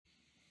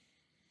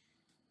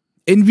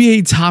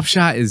NBA Top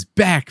Shot is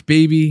back,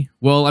 baby.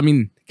 Well, I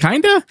mean,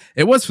 kinda.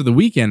 It was for the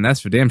weekend, that's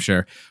for damn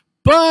sure.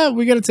 But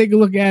we're going to take a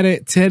look at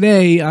it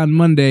today on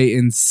Monday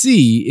and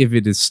see if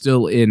it is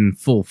still in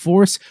full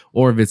force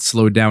or if it's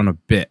slowed down a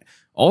bit.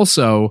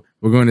 Also,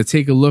 we're going to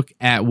take a look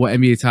at what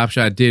NBA Top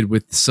Shot did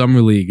with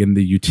Summer League and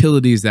the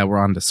utilities that were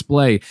on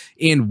display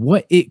and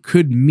what it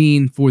could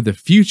mean for the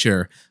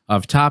future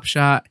of Top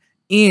Shot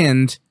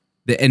and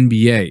the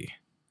NBA.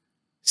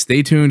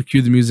 Stay tuned,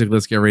 cue the music,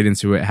 let's get right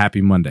into it.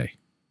 Happy Monday.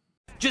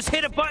 Just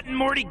hit a button,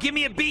 Morty, give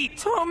me a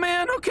beat. Oh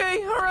man,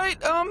 okay,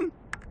 alright,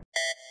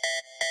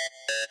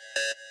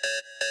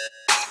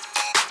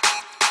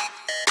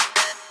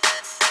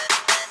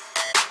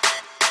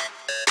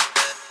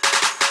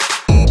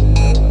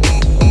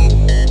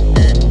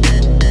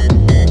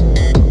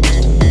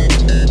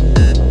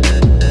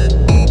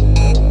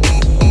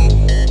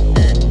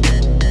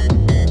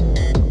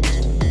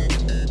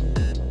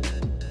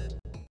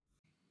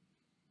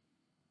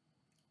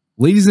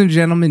 Ladies and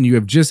gentlemen, you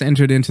have just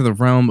entered into the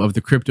realm of the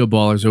Crypto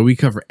Ballers, where we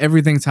cover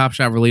everything Top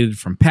Shot related,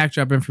 from pack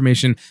drop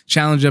information,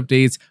 challenge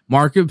updates,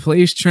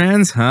 marketplace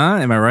trends.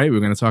 Am I right?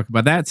 We're going to talk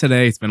about that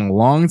today. It's been a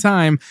long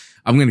time.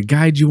 I'm going to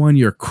guide you on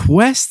your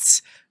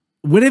quests.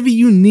 Whatever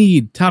you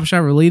need Top Shot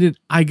related,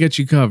 I got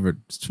you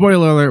covered.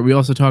 Spoiler alert, we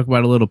also talk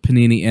about a little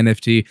Panini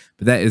NFT,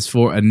 but that is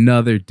for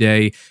another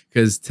day,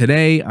 because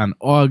today on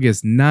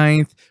August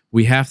 9th,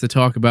 we have to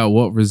talk about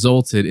what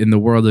resulted in the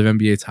world of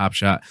NBA Top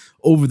Shot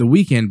over the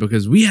weekend,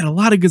 because we had a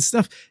lot of good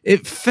stuff.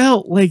 It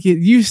felt like it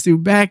used to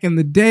back in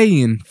the day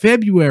in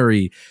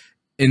February,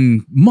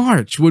 in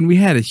March, when we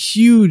had a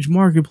huge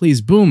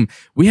marketplace boom.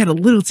 We had a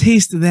little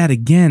taste of that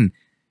again,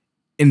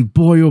 and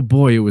boy, oh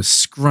boy, it was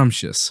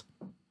scrumptious.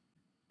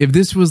 If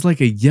this was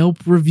like a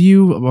Yelp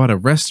review about a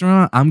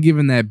restaurant, I'm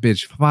giving that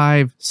bitch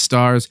 5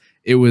 stars.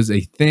 It was a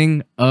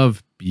thing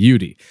of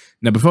beauty.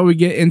 Now, before we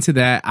get into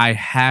that, I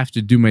have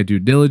to do my due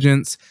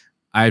diligence.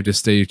 I have to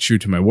stay true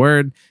to my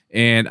word,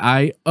 and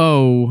I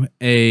owe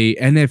a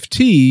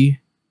NFT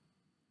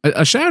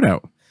a shout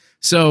out.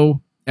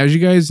 So, as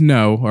you guys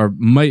know, or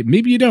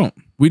maybe you don't,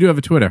 we do have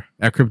a Twitter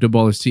at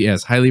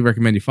CryptoBallersTS. Highly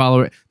recommend you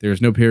follow it.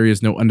 There's no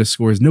periods, no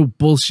underscores, no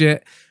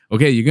bullshit.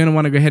 Okay, you're going to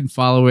want to go ahead and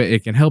follow it.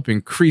 It can help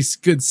increase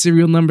good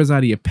serial numbers out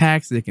of your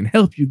packs. It can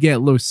help you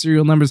get low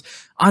serial numbers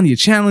on your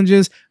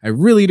challenges. I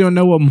really don't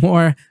know what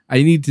more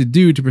I need to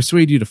do to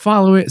persuade you to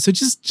follow it. So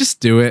just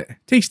do it.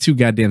 Takes 2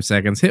 goddamn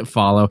seconds. Hit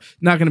follow.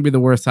 Not going to be the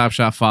worst Top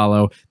Shot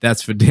follow.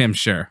 That's for damn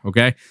sure,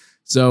 okay?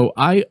 So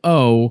I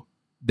owe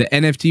the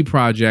NFT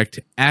project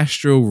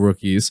Astro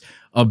Rookies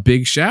a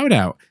big shout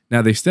out.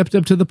 Now, they stepped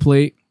up to the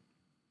plate.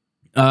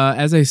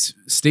 As I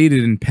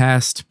stated in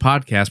past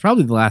podcasts,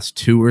 probably the last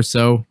 2 or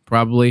so,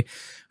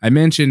 I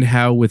mentioned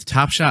how with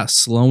Top Shot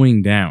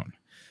slowing down,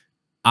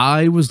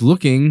 I was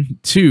looking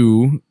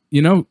to,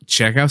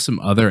 check out some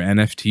other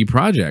NFT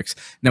projects.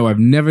 Now, I've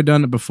never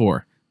done it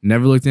before,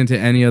 never looked into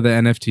any other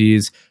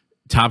NFTs.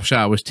 Top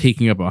Shot was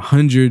taking up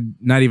 100,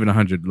 not even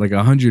 100, like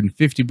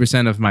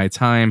 150% of my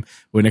time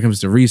when it comes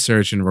to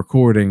research and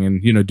recording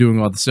and, doing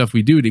all the stuff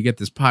we do to get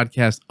this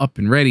podcast up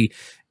and ready.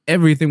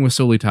 Everything was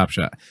solely Top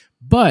Shot.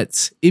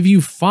 But if you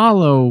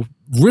follow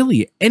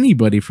really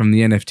anybody from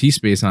the NFT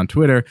space on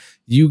Twitter,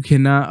 you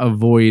cannot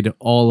avoid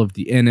all of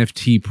the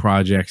NFT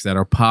projects that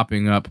are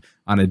popping up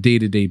on a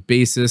day-to-day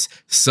basis.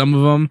 Some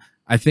of them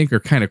I think are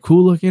kind of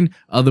cool looking.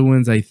 Other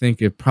ones I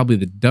think are probably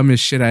the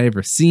dumbest shit I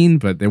ever seen,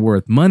 but they're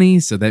worth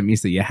money. So that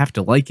means that you have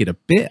to like it a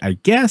bit, I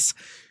guess.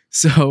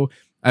 So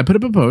I put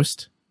up a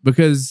post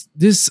because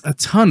there's a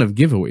ton of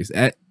giveaways.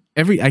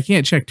 I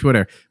can't check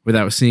Twitter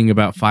without seeing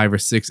about 5 or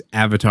 6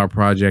 Avatar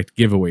Project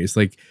giveaways.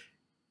 Like,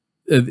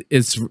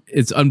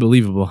 it's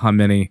unbelievable how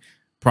many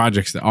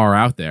projects that are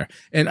out there,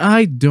 and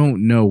I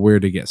don't know where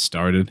to get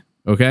started.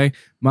 Okay,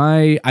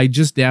 I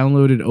just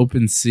downloaded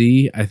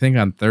OpenSea, I think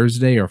on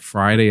Thursday or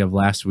Friday of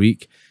last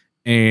week,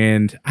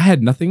 and I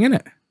had nothing in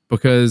it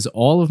because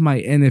all of my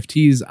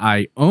NFTs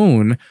I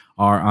own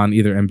are on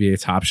either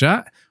NBA Top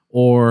Shot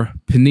or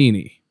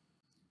Panini.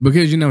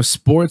 Because,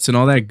 sports and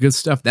all that good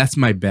stuff, that's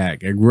my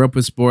bag. I grew up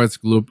with sports,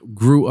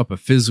 grew up a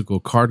physical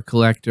card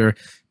collector.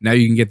 Now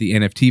you can get the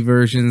NFT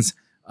versions.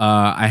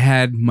 I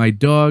had my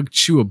dog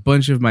chew a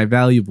bunch of my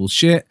valuable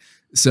shit.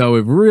 So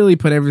it really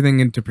put everything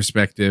into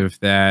perspective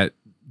that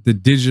the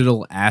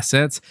digital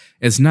assets,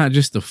 it's not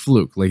just a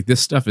fluke. Like, this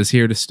stuff is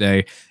here to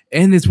stay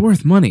and it's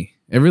worth money.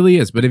 It really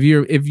is. But if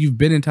you've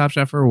been in Top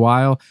Shot for a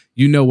while,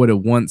 you know what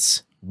it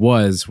once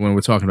was when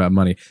we're talking about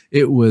money.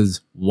 It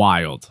was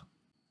wild.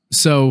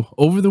 So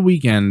over the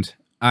weekend,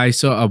 I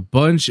saw a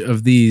bunch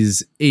of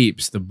these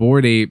apes, the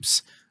Bored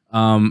Apes.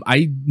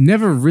 I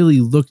never really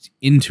looked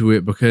into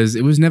it because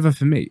it was never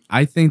for me.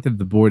 I think that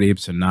the Bored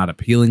Apes are not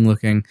appealing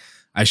looking.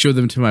 I showed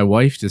them to my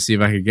wife to see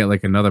if I could get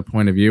like another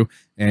point of view.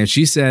 And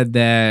she said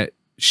that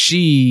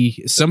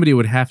somebody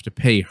would have to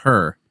pay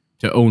her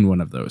to own one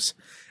of those.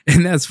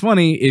 And that's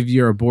funny if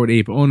you're a Bored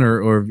Ape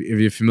owner or if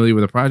you're familiar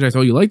with the project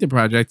or you like the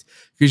project,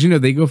 because,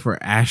 they go for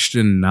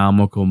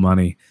astronomical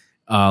money.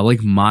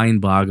 Like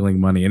mind-boggling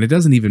money, and it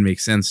doesn't even make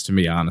sense to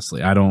me,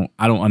 honestly. I don't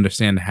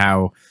understand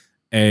how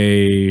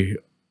a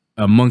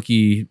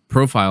monkey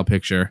profile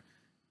picture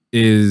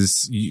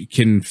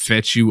can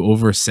fetch you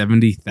over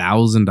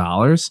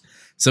 $70,000.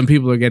 Some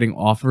people are getting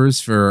offers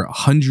for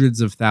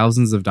hundreds of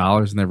thousands of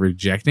dollars and they're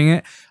rejecting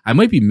it. I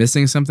might be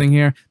missing something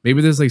here.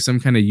 Maybe there's like some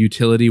kind of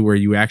utility where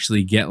you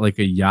actually get like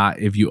a yacht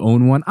if you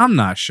own one. I'm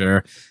not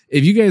sure.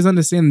 If you guys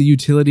understand the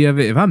utility of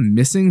it, if I'm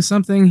missing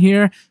something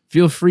here,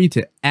 feel free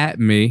to @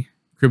 me,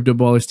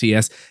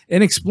 CryptoBallersTS,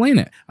 and explain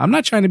it. I'm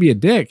not trying to be a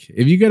dick.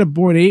 If you get a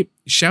Bored Ape,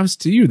 shouts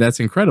to you. That's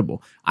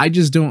incredible. I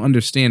just don't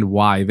understand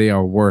why they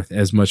are worth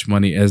as much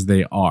money as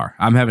they are.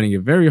 I'm having a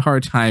very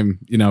hard time,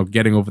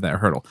 getting over that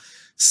hurdle.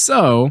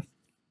 So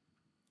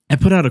I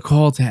put out a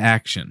call to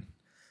action.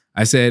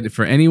 I said,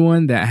 for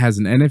anyone that has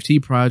an NFT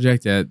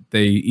project that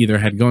they either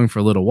had going for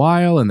a little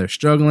while and they're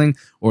struggling,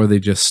 or they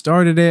just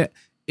started it,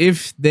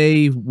 if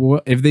they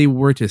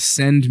were to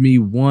send me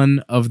one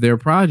of their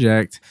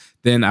project,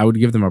 then I would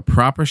give them a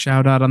proper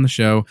shout out on the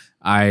show.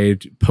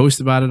 I'd post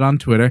about it on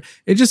Twitter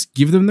and just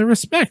give them the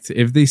respect.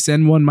 If they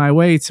send one my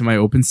way to my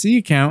OpenSea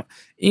account,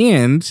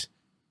 and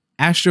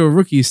Astro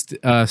Rookie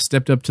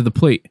stepped up to the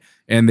plate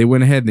and they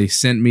went ahead and they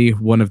sent me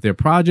one of their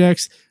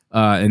projects,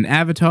 an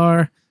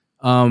avatar,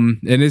 and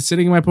it's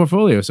sitting in my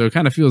portfolio. So it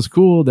kind of feels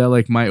cool that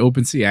like my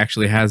OpenSea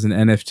actually has an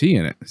NFT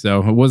in it.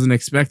 So I wasn't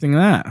expecting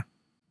that.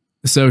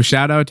 So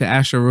shout out to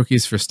Astro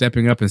Rookies for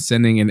stepping up and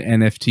sending an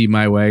NFT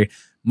my way.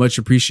 Much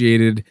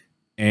appreciated.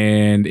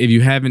 And if you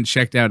haven't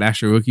checked out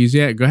Astro Rookies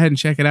yet, go ahead and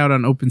check it out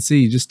on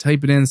OpenSea. Just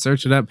type it in,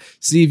 search it up,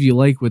 see if you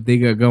like what they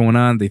got going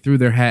on. They threw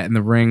their hat in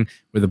the ring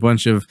with a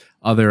bunch of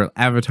other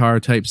avatar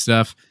type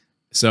stuff.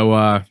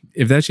 So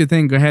if that's your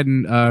thing, go ahead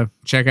and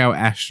check out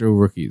Astro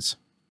Rookies.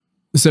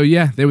 So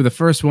yeah, they were the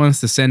first ones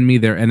to send me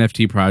their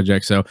NFT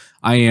project. So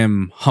I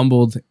am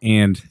humbled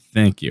and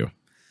thank you.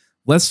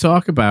 Let's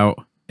talk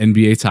about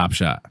NBA Top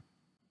Shot.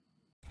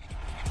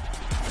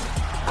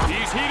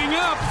 He's heating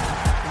up.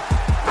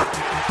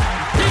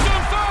 He's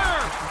on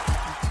fire.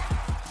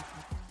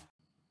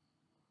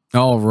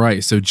 All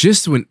right. So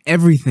just when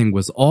everything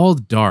was all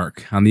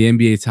dark on the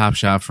NBA Top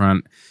Shot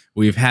front,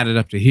 we've had it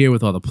up to here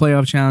with all the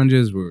playoff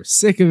challenges. We were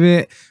sick of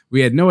it.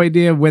 We had no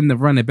idea when the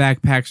run at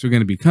backpacks were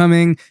going to be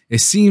coming. It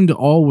seemed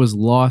all was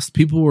lost.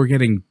 People were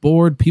getting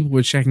bored. People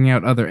were checking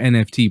out other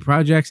NFT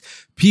projects.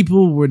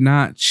 People were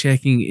not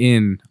checking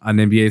in on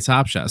NBA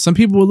Top Shot. Some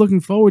people were looking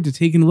forward to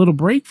taking a little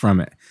break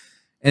from it.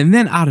 And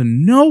then out of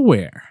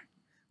nowhere,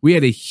 we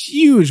had a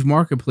huge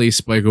marketplace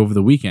spike over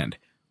the weekend.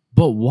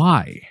 But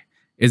why?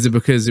 Is it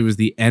because it was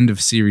the end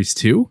of Series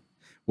 2?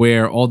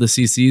 Where all the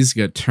CCs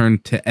got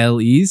turned to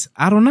LEs?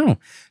 I don't know.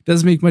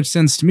 Doesn't make much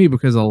sense to me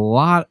because a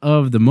lot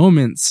of the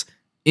moments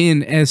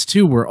in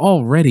S2 were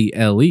already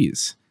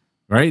LEs,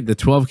 right? The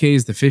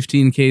 12Ks, the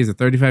 15Ks, the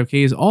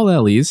 35Ks, all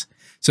LEs.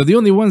 So the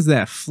only ones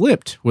that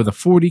flipped were the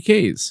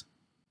 40Ks.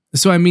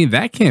 So, I mean,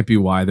 that can't be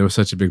why there was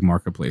such a big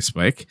marketplace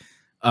spike.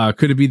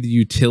 Could it be the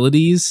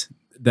utilities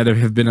that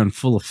have been on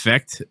full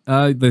effect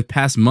the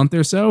past month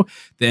or so?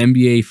 The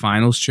NBA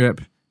Finals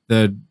trip,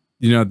 the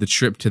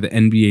trip to the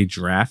NBA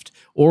draft,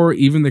 or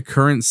even the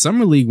current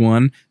Summer League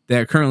one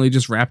that currently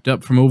just wrapped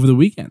up from over the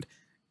weekend.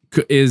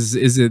 Is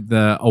it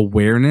the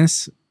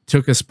awareness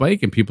took a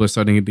spike and people are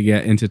starting to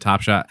get into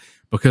Top Shot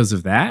because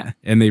of that?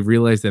 And they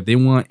realize that they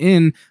want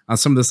in on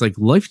some of this like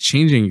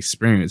life-changing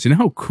experience. You know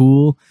how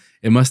cool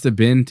it must have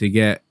been to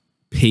get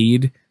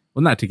paid?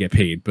 Well, not to get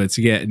paid, but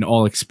to get an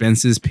all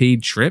expenses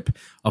paid trip,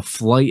 a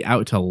flight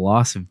out to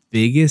Las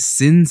Vegas,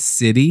 Sin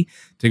City,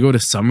 to go to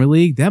Summer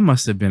League. That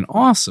must have been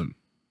awesome.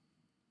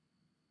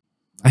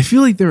 I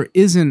feel like there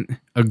isn't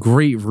a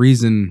great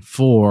reason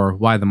for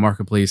why the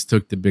marketplace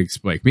took the big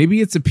spike. Maybe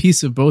it's a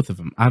piece of both of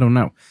them. I don't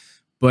know.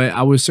 But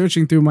I was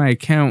searching through my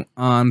account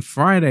on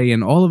Friday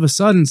and all of a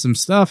sudden some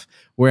stuff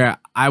where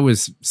I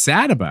was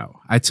sad about.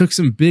 I took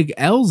some big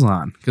L's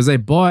on because I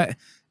bought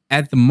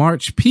at the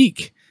March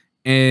peak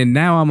and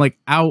now I'm like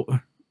out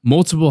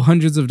multiple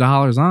hundreds of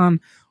dollars on.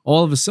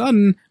 All of a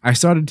sudden I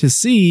started to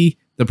see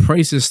the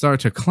prices start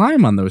to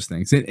climb on those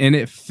things and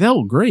it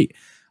felt great.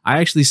 I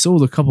actually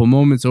sold a couple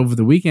moments over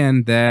the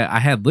weekend that I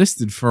had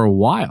listed for a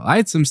while. I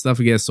had some stuff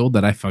get sold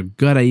that I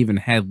forgot I even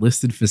had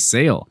listed for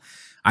sale.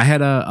 I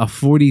had a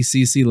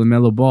 40cc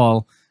LaMelo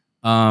Ball.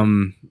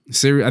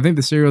 I think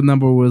the serial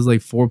number was like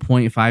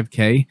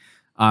 4.5K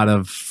out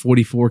of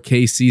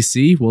 44K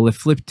CC. Well, it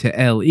flipped to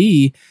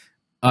LE.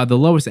 The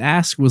lowest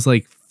ask was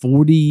like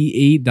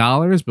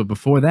 $48, but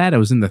before that, it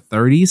was in the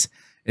 30s.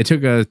 It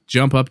took a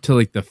jump up to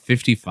like the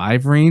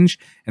 55 range,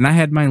 and I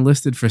had mine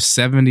listed for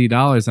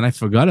 $70, and I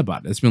forgot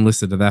about it. It's been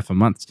listed to that for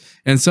months,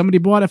 and somebody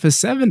bought it for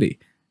 $70,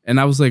 and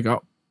I was like,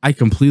 oh, I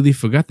completely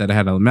forgot that I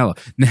had a LaMelo.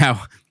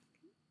 Now,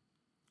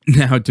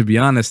 to be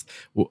honest,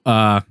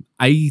 I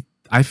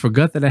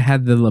forgot that I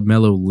had the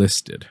LaMelo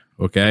listed,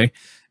 okay?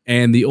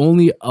 And the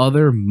only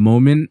other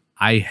moment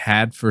I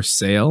had for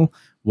sale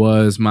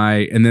was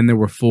and then there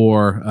were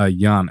 4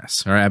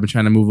 Giannis. All right, I've been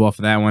trying to move off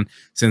of that one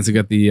since I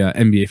got the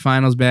NBA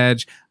Finals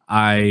badge.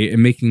 I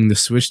am making the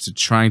switch to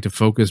trying to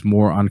focus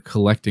more on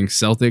collecting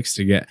Celtics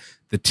to get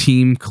the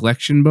team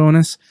collection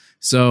bonus.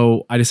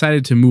 So I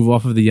decided to move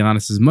off of the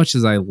Giannis. As much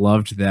as I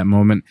loved that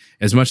moment,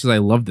 as much as I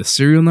loved the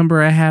serial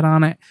number I had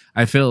on it,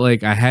 I felt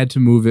like I had to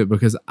move it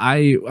because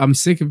I'm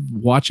sick of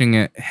watching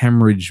it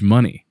hemorrhage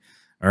money.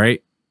 All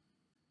right.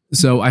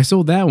 So I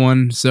sold that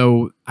one.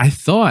 So I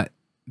thought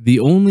the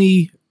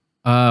only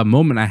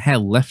moment I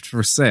had left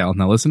for sale.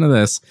 Now listen to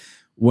this.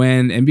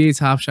 When NBA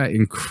Top Shot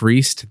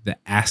increased the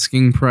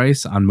asking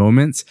price on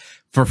moments,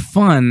 for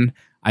fun,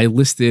 I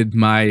listed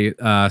my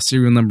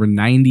serial number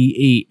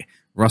 98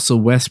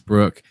 Russell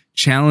Westbrook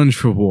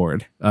challenge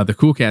reward, the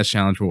Cool Cast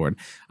challenge reward.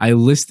 I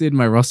listed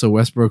my Russell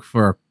Westbrook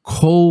for a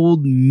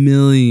cold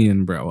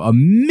million, bro. A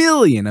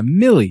million.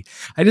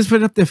 I just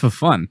put it up there for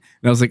fun.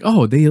 And I was like,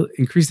 oh, they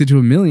increased it to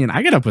 $1 million.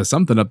 I got to put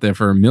something up there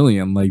for $1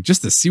 million, like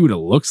just to see what it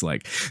looks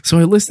like. So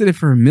I listed it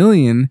for $1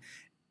 million.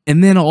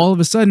 And then all of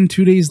a sudden,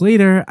 2 days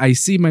later, I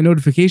see my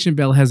notification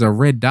bell has a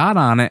red dot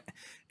on it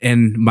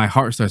and my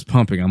heart starts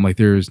pumping. I'm like,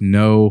 there's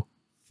no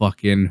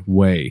fucking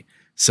way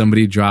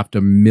somebody dropped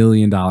 $1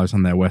 million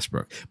on that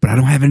Westbrook, but I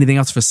don't have anything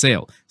else for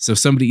sale. So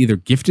somebody either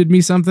gifted me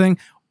something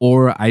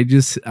or I'm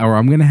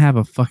going to have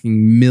a fucking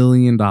 $1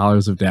 million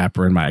of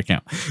Dapper in my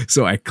account.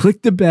 So I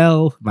clicked the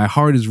bell. My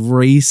heart is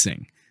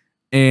racing.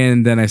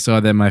 And then I saw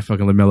that my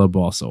fucking LaMelo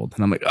Ball sold.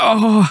 And I'm like,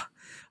 oh,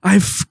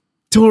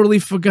 totally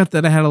forgot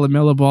that I had a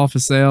LaMelo Ball for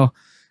sale.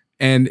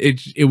 And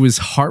it was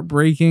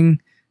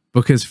heartbreaking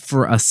because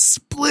for a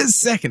split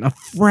second, a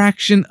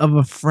fraction of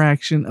a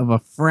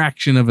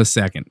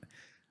second,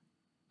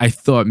 I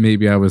thought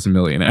maybe I was a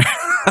millionaire.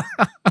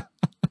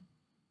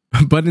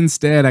 But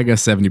instead, I got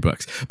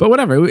 $70. But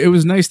whatever, it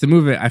was nice to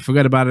move it. I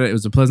forgot about it. It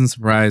was a pleasant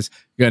surprise.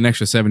 Got an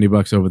extra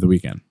 $70 over the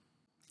weekend.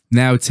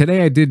 Now,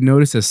 today I did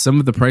notice that some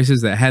of the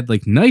prices that had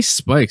like nice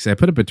spikes, I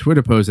put up a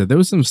Twitter post that there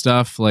was some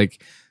stuff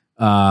like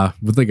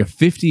with like a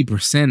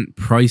 50%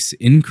 price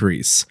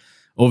increase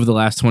over the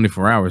last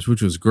 24 hours,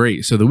 which was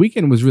great. So the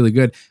weekend was really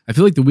good. I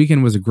feel like the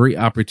weekend was a great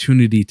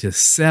opportunity to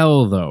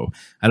sell, though.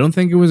 I don't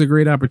think it was a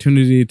great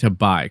opportunity to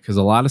buy because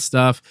a lot of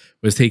stuff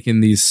was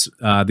taking these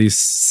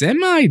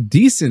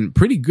semi-decent,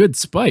 pretty good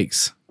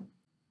spikes.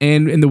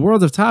 And in the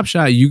world of Top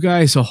Shot, you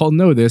guys all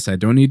know this. I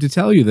don't need to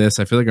tell you this.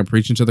 I feel like I'm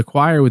preaching to the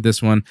choir with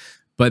this one,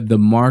 but the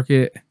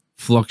market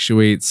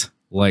fluctuates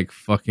like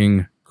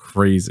fucking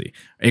crazy.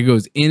 It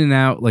goes in and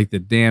out like the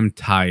damn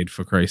tide,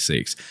 for Christ's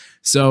sakes.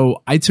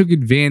 So I took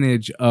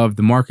advantage of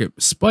the market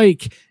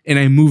spike and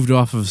I moved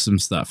off of some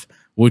stuff,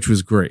 which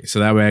was great. So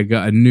that way I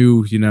got a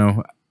new,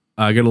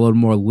 I got a little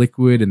more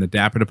liquid in the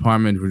Dapper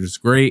department, which is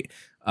great.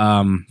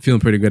 Feeling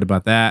pretty good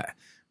about that.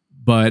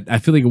 But I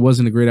feel like it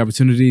wasn't a great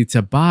opportunity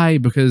to buy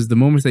because the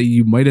moments that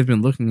you might have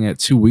been looking at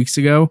 2 weeks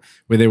ago,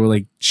 where they were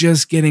like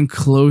just getting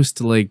close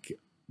to like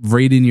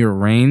right in your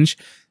range,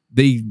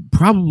 they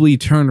probably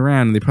turned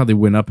around and they probably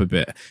went up a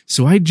bit.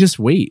 So I just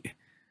wait.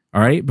 All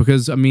right.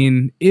 Because I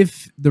mean,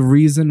 if the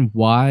reason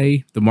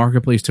why the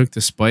marketplace took the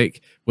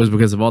spike was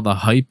because of all the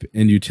hype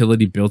and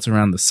utility built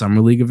around the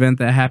Summer League event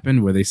that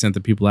happened where they sent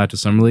the people out to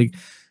Summer League,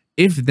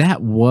 if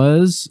that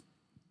was,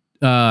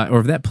 or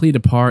if that played a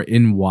part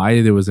in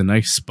why there was a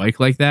nice spike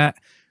like that,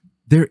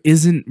 there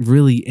isn't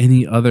really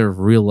any other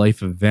real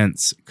life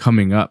events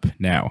coming up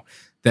now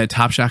that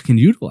Top Shot can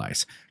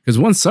utilize. Because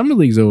once Summer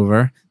League's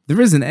over, there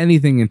isn't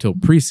anything until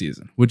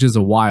preseason, which is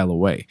a while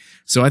away.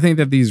 So I think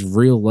that these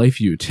real life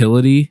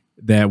utility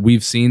that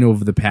we've seen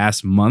over the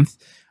past month,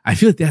 I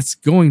feel like that's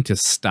going to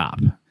stop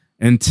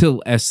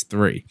until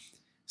S3.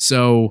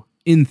 So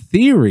in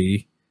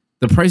theory,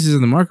 the prices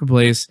in the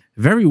marketplace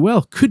very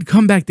well could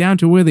come back down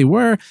to where they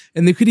were,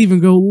 and they could even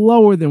go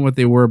lower than what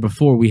they were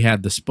before we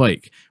had the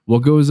spike. What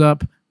goes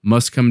up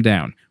must come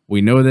down.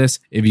 We know this.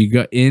 If you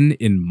got in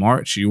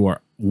March, you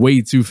are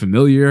way too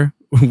familiar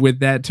with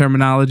that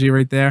terminology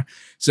right there.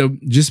 So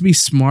just be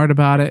smart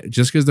about it.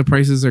 Just because the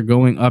prices are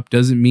going up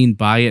doesn't mean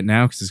buy it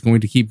now because it's going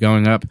to keep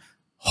going up.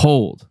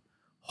 Hold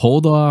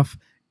off.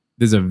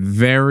 There's a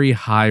very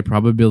high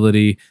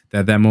probability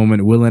that that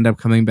moment will end up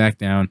coming back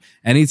down.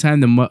 Anytime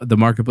the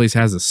marketplace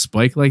has a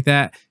spike like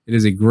that, it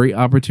is a great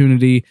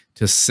opportunity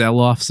to sell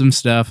off some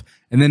stuff.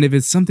 And then if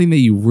it's something that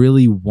you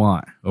really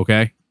want,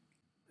 okay?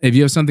 If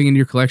you have something in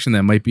your collection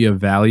that might be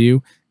of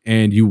value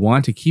and you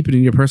want to keep it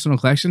in your personal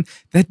collection,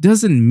 that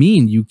doesn't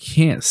mean you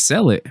can't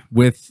sell it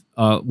with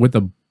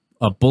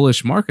a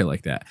bullish market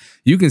like that.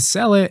 You can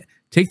sell it,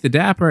 take the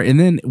Dapper, and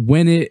then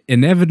when it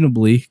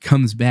inevitably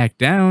comes back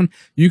down,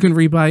 you can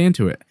rebuy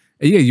into it.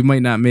 And yeah, you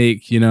might not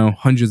make,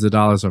 hundreds of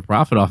dollars of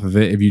profit off of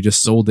it if you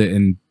just sold it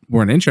and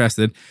weren't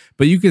interested,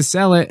 but you can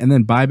sell it and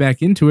then buy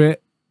back into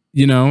it,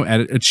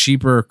 at a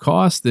cheaper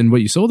cost than what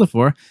you sold it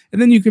for.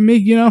 And then you can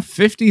make, $50,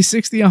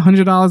 $60,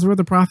 $100 worth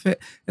of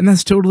profit. And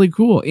that's totally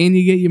cool. And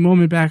you get your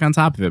moment back on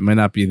top of it. Might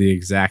not be the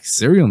exact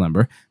serial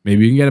number.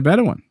 Maybe you can get a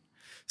better one.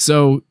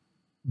 So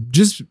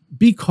just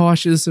be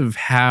cautious of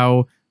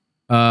how,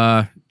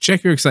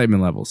 check your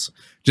excitement levels.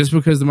 Just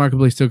because the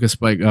marketplace took a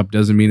spike up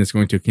doesn't mean it's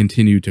going to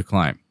continue to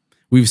climb.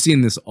 We've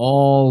seen this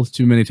all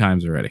too many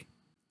times already.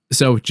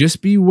 So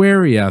just be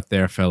wary out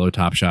there, fellow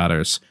Top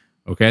Shotters.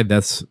 Okay,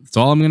 that's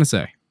all I'm going to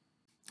say.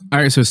 All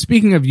right, so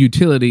speaking of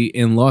utility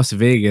in Las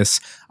Vegas,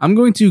 I'm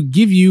going to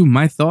give you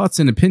my thoughts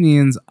and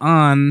opinions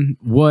on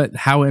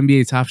how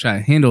NBA Top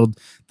Shot handled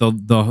the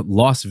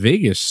Las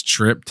Vegas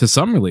trip to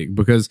Summer League,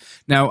 because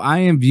now I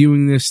am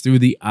viewing this through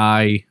the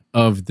eye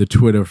of the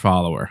Twitter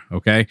follower,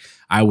 okay?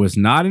 I was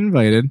not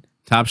invited.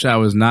 Top Shot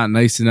was not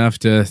nice enough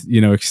to,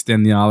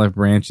 extend the olive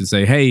branch and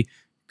say, "Hey,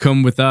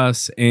 come with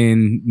us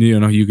and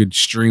you could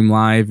stream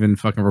live and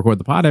fucking record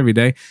the pod every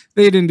day."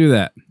 They didn't do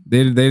that.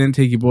 They didn't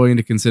take your boy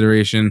into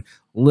consideration.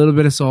 A little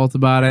bit of salt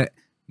about it.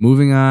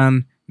 Moving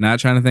on, not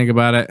trying to think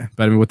about it.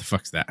 But I mean, what the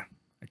fuck's that?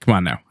 Come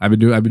on now. I've been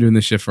doing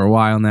this shit for a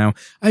while now.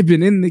 I've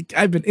been in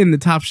the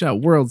Top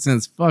Shot world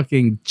since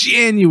fucking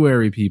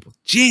January, people.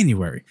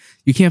 January.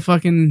 You can't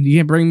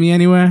bring me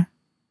anywhere.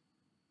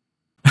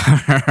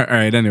 All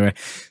right. Anyway,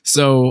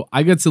 so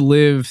I got to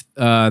live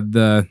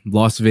the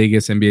Las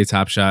Vegas NBA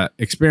Top Shot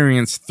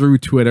experience through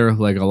Twitter,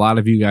 like a lot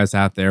of you guys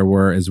out there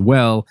were as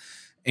well.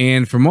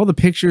 And from all the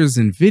pictures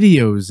and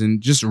videos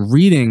and just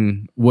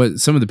reading what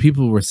some of the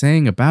people were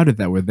saying about it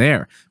that were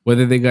there,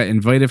 whether they got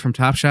invited from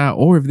Top Shot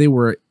or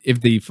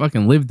if they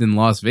fucking lived in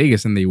Las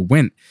Vegas and they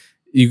went,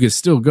 you could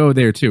still go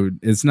there too.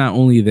 It's not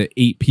only the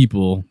 8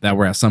 people that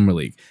were at Summer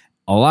League.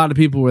 A lot of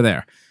people were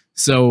there.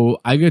 So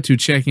I got to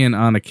check in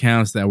on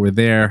accounts that were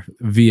there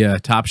via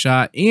Top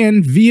Shot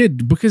and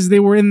because they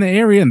were in the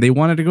area and they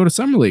wanted to go to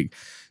Summer League.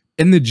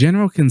 And the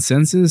general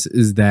consensus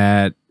is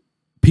that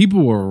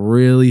people were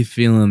really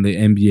feeling the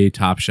NBA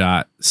Top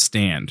Shot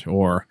stand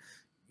or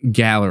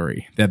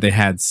gallery that they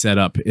had set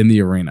up in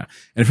the arena.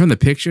 And from the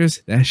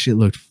pictures, that shit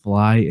looked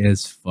fly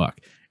as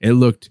fuck. It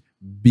looked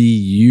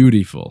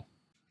beautiful.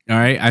 All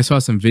right. I saw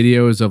some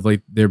videos of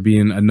like there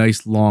being a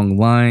nice long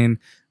line.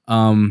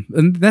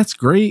 And that's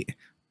great.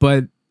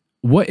 But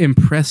what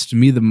impressed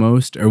me the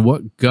most, or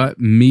what got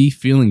me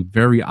feeling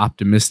very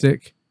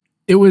optimistic,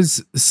 it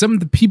was some of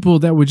the people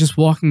that were just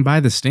walking by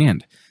the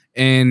stand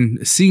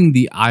and seeing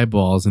the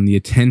eyeballs and the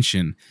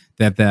attention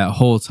that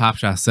whole Top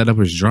Shot setup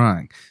was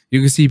drawing.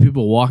 You could see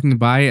people walking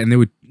by it and they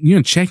would,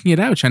 checking it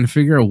out, trying to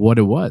figure out what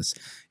it was.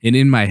 And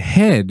in my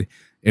head,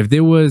 if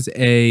there was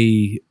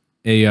a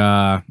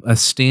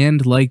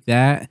stand like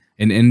that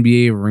in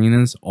NBA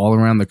arenas all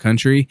around the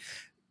country,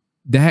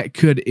 that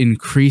could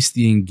increase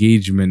the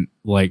engagement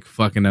like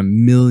fucking a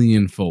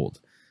millionfold.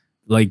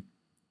 Like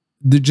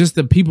just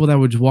the people that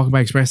would walk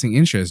by expressing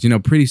interest,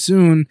 pretty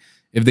soon,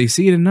 if they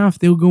see it enough,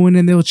 they'll go in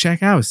and they'll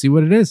check out, see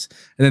what it is.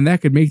 And then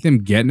that could make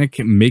them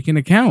make an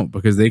account,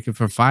 because they could,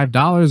 for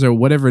 $5 or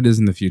whatever it is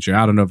in the future.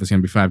 I don't know if it's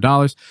going to be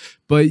 $5,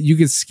 but you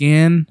could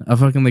scan a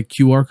fucking like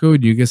QR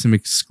code. You get some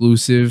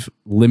exclusive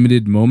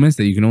limited moments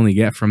that you can only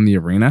get from the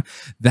arena.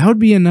 That would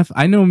be enough.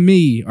 I know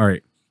me. All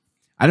right.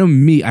 I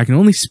can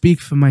only speak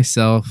for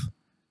myself,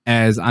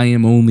 as I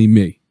am only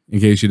me,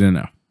 in case you didn't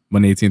know.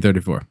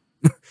 1834.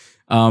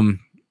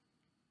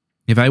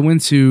 If I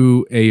went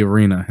to a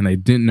arena and I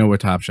didn't know what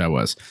Top Shot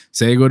was,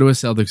 say I go to a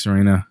Celtics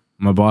arena,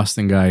 I'm a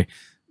Boston guy.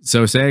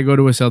 So say I go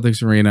to a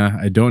Celtics arena,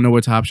 I don't know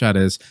what Top Shot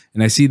is,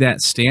 and I see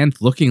that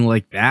stand looking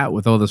like that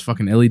with all those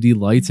fucking LED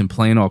lights and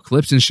playing all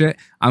clips and shit,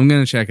 I'm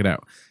going to check it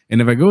out. And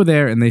if I go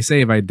there and they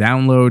say if I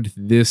download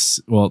this,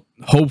 well,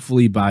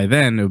 hopefully by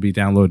then it would be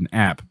download an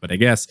app, but I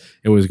guess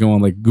it was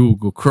going like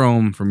Google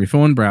Chrome from your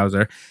phone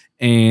browser,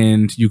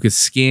 and you could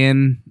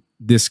scan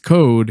this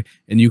code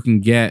and you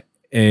can get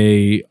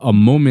a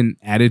moment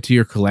added to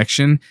your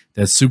collection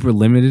that's super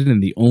limited,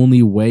 and the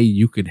only way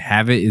you could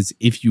have it is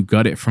if you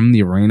got it from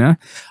the arena.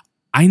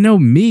 I know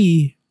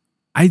me,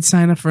 I'd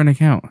sign up for an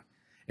account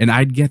and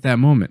I'd get that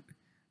moment.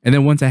 And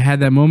then once I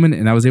had that moment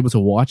and I was able to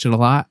watch it a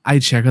lot,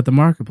 I'd check out the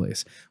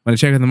marketplace. When I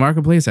check out the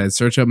marketplace, I'd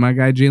search up my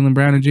guy Jaylen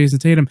Brown and Jason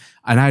Tatum,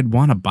 and I'd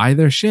want to buy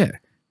their shit,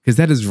 because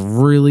that is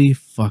really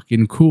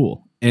fucking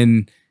cool.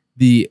 And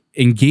the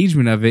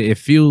engagement of it, it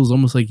feels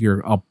almost like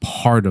you're a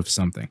part of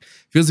something.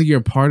 It feels like you're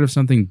a part of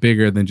something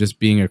bigger than just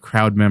being a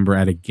crowd member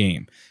at a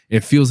game. It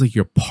feels like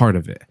you're part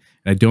of it.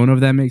 And I don't know if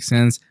that makes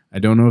sense. I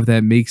don't know if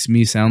that makes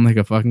me sound like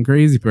a fucking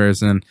crazy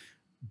person,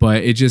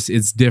 but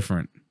it's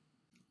different.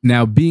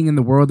 Now, being in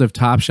the world of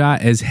Top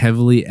Shot as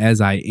heavily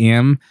as I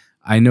am,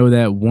 I know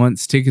that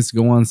once tickets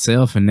go on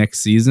sale for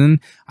next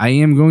season, I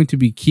am going to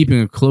be keeping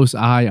a close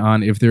eye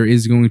on if there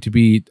is going to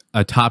be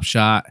a Top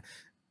Shot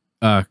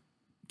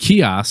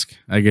kiosk,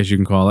 I guess you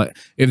can call it.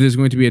 If there's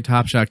going to be a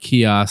Top Shot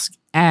kiosk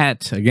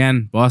at,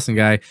 again, Boston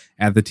guy,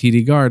 at the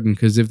TD Garden,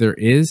 because if there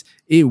is,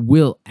 it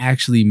will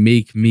actually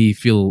make me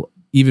feel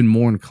even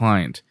more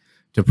inclined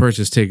to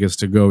purchase tickets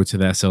to go to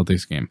that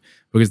Celtics game,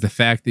 because the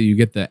fact that you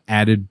get the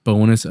added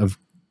bonus of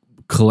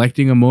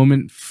collecting a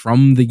moment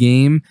from the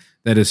game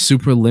that is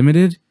super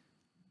limited,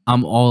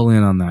 I'm all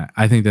in on that.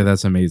 I think that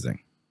that's amazing.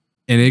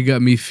 And it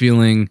got me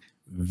feeling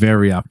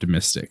very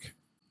optimistic.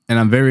 And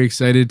I'm very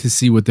excited to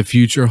see what the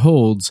future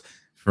holds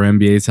for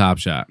NBA Top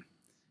Shot.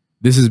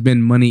 This has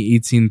been Money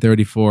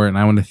 1834, and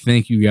I want to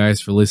thank you guys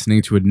for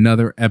listening to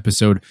another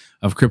episode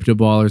of Crypto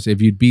Ballers.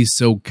 If you'd be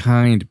so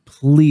kind,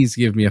 please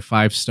give me a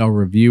 5-star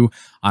review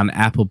on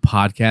Apple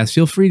Podcasts.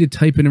 Feel free to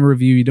type in a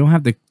review. You don't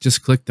have to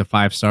just click the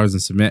 5 stars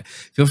and submit.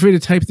 Feel free to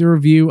type the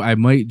review. I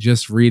might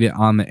just read it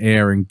on the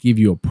air and give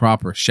you a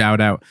proper shout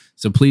out.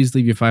 So please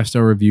leave your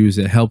 5-star reviews.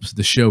 It helps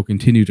the show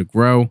continue to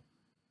grow.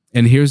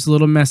 And here's a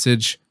little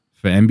message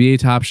for NBA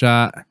Top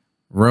Shot,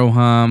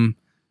 Roham,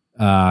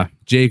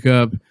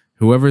 Jacob,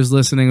 whoever's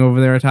listening over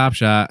there at Top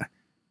Shot.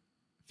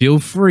 Feel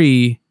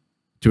free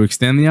to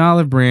extend the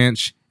olive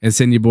branch and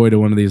send your boy to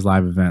one of these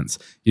live events.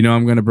 You know,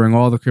 I'm going to bring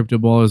all the crypto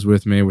ballers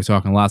with me. We're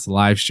talking lots of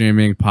live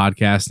streaming,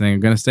 podcasting. I'm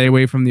going to stay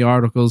away from the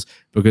articles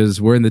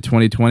because we're in the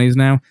 2020s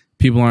now.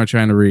 People aren't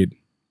trying to read.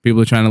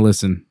 People are trying to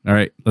listen. All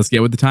right, let's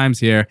get with the times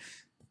here.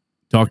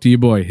 Talk to your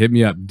boy. Hit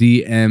me up.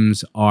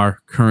 DMs are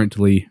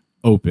currently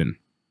open.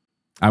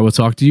 I will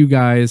talk to you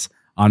guys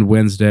on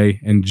Wednesday.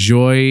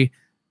 Enjoy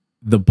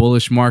the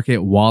bullish market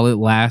while it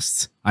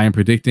lasts. I am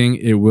predicting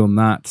it will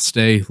not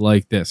stay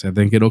like this. I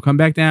think it'll come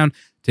back down.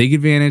 Take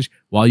advantage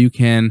while you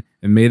can,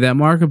 and may that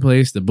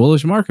marketplace, the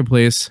bullish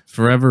marketplace,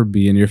 forever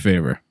be in your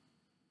favor.